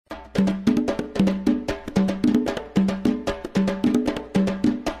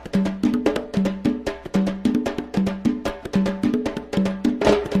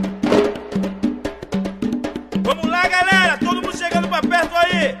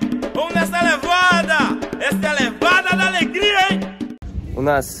У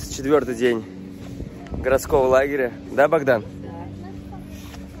нас 4-й день городского лагеря. Да, Богдан?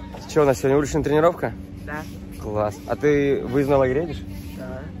 Да. Что, у нас сегодня уличная тренировка? Да. Класс. А ты в выездной лагерь едешь?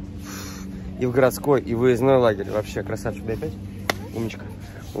 Да. И в городской, и в выездной лагерь. Вообще красавчик, да, опять? Умничка.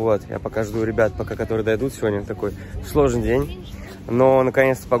 Вот, я пока жду ребят, которые дойдут. Сегодня такой сложный день. Но,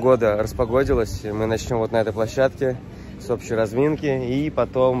 наконец-то, погода распогодилась. Мы начнем вот на этой площадке с общей разминки. И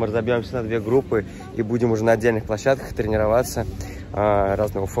потом разобьемся на 2 группы. И будем уже на отдельных площадках тренироваться.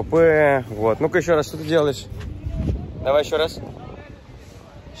 Разного ФП. Вот. Ну-ка еще раз, что ты делаешь? Давай еще раз.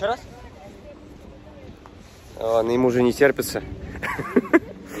 Еще раз? Ладно, ему уже не терпится.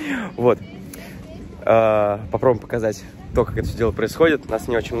 Вот. Попробуем показать то, как это все дело происходит. Нас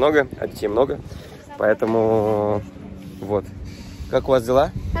не очень много, а детей много. Поэтому вот. Как у вас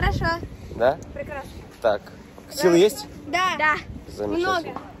дела? Хорошо. Да? Прекрасно. Так. Силы есть? Да. Да. Замечательно. Много.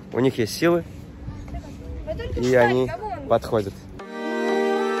 У них есть силы. И ждали, они подходят.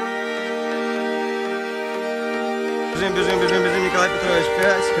 Бежим, бежим, бежим, бежим, Николай Петрович.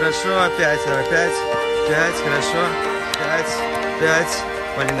 5, хорошо, 5, 5, 5, хорошо, 5, 5,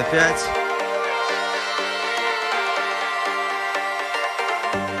 Полина, 5.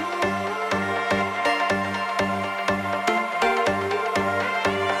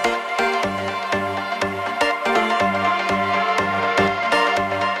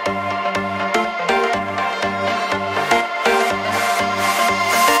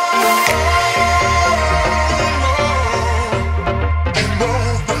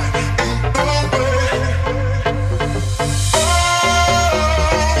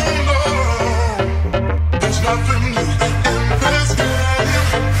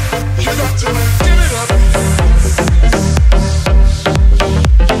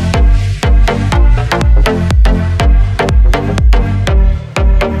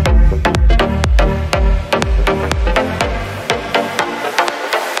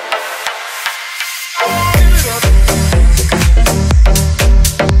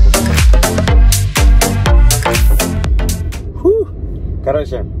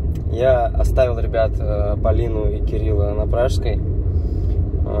 Короче, я оставил ребят Полину и Кирилла на Пражской,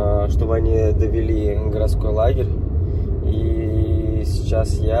 чтобы они довели городской лагерь. И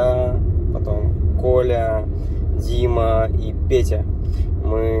сейчас я, потом Коля, Дима и Петя.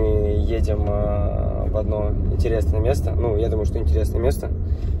 Мы едем в одно интересное место. Ну, я думаю, что интересное место.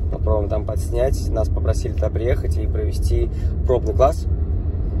 Попробуем там подснять. Нас попросили туда приехать и провести пробный класс.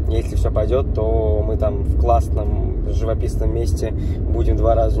 Если все пойдет, то мы там в классном, живописном месте будем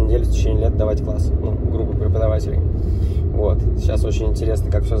 2 раза в неделю в течение лет давать класс, ну, группу преподавателей. Вот. Сейчас очень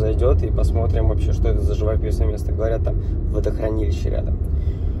интересно, как все зайдет, и посмотрим вообще, что это за живописное место. Говорят, там водохранилище рядом.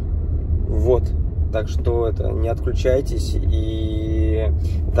 Вот. Так что это, не отключайтесь. И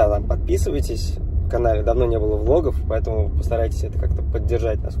да, там подписывайтесь. В канале давно не было влогов, поэтому постарайтесь это как-то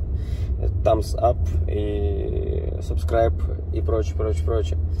поддержать нас. Thumbs up и subscribe и прочее, прочее,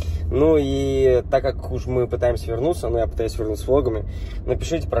 прочее. Ну и так как уж мы пытаемся вернуться, ну я пытаюсь вернуться с влогами,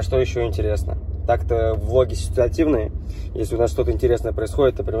 напишите, про что еще интересно. Так-то влоги ситуативные. Если у нас что-то интересное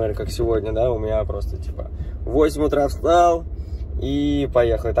происходит, например, как сегодня, да, у меня просто типа в 8 утра встал и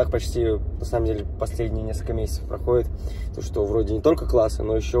поехал. И так почти, на самом деле, последние несколько месяцев проходит. То, что вроде не только классы,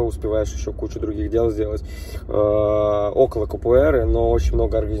 но еще успеваешь еще кучу других дел сделать около Капоэйры, но очень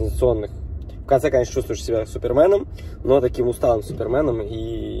много организационных. В конце, конечно, чувствуешь себя суперменом, но таким усталым суперменом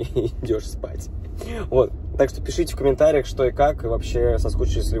и идешь спать. Вот. Так что пишите в комментариях, что и как, и вообще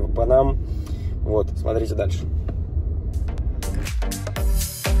соскучились ли вы по нам. Вот, смотрите дальше.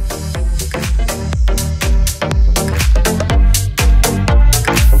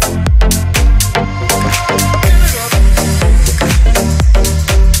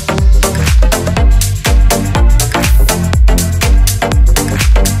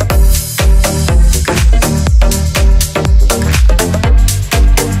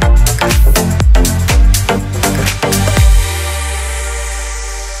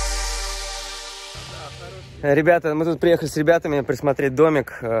 Ребята, мы тут приехали с ребятами присмотреть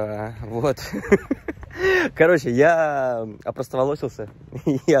домик, вот. Короче, я опростоволосился,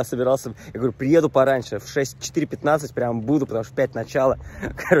 я собирался, я говорю, приеду пораньше, в 4:15 прям буду, потому что в 5 начало,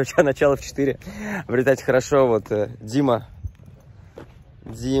 короче, а начало в 4. В результате хорошо, вот, Дима,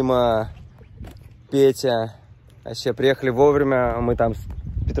 Петя, вообще приехали вовремя, мы там с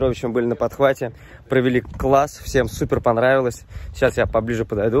Петровичем были на подхвате, провели класс, всем супер понравилось. Сейчас я поближе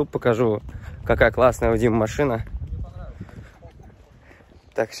подойду, покажу, какая классная у Димы машина.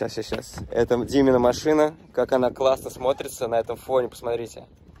 Так, сейчас. Это Димина машина, как она классно смотрится на этом фоне, посмотрите.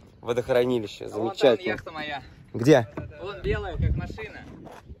 Водохранилище, замечательно. Вон там яхта моя. Где? Вон белая, как машина.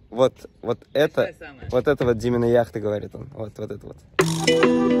 вот это вот Димина яхта, говорит он. Вот это вот.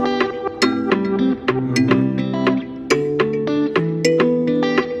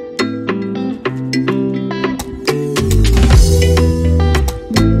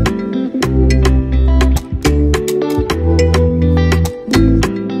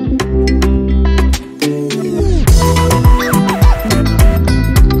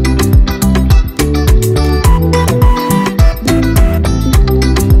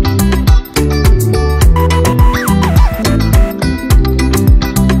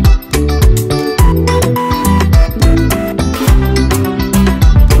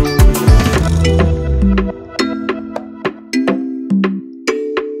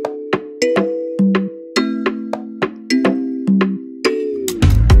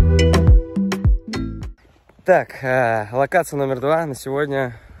 Так, локация номер 2 на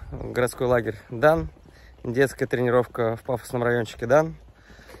сегодня. Городской лагерь Дан. Детская тренировка в пафосном райончике Дан.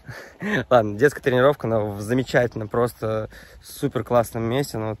 Ладно, детская тренировка, но в замечательном, просто супер классном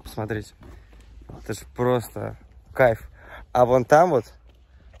месте. Ну вот посмотрите. Это же просто кайф. А вон там вот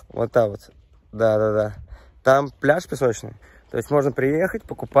там вот, да, там пляж песочный. То есть можно приехать,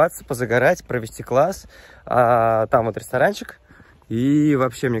 покупаться, позагорать, провести класс. Там вот ресторанчик. И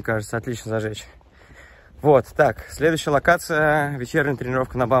вообще, мне кажется, отлично зажечь. Вот, так, следующая локация, вечерняя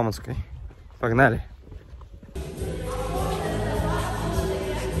тренировка на Бауманской. Погнали.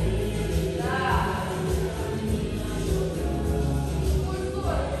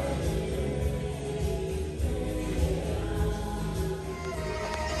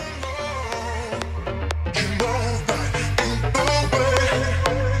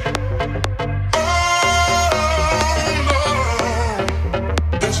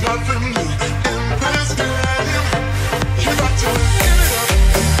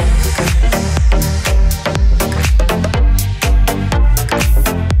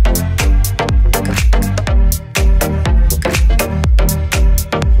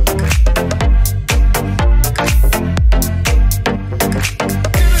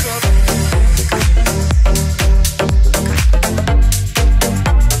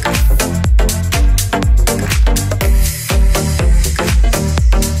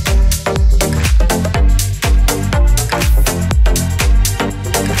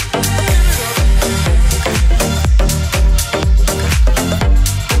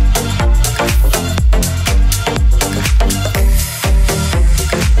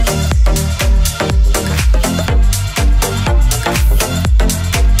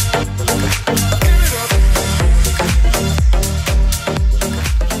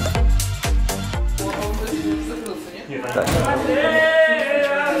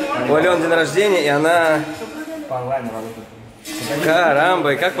 У Алены день рождения, и она...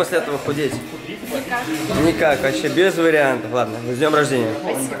 Карамба, и как после этого худеть? Никак, вообще без вариантов. Ладно, с днем рождения.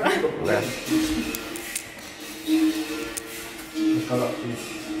 Спасибо. Да.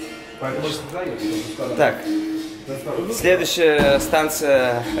 Так, следующая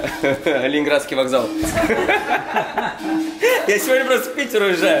станция Ленинградский вокзал. Я сегодня просто в Питер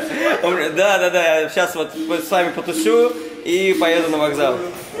уезжаю. Да, я сейчас вот с вами потусю и поеду на вокзал.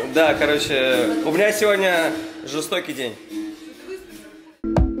 Да, короче, у меня сегодня жестокий день.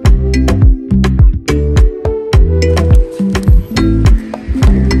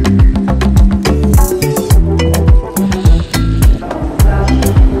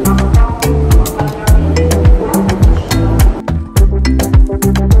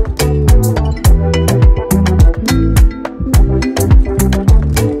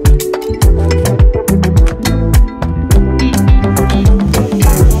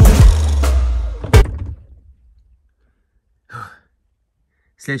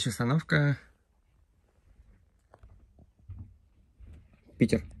 Следующая остановка —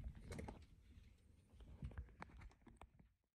 Питер.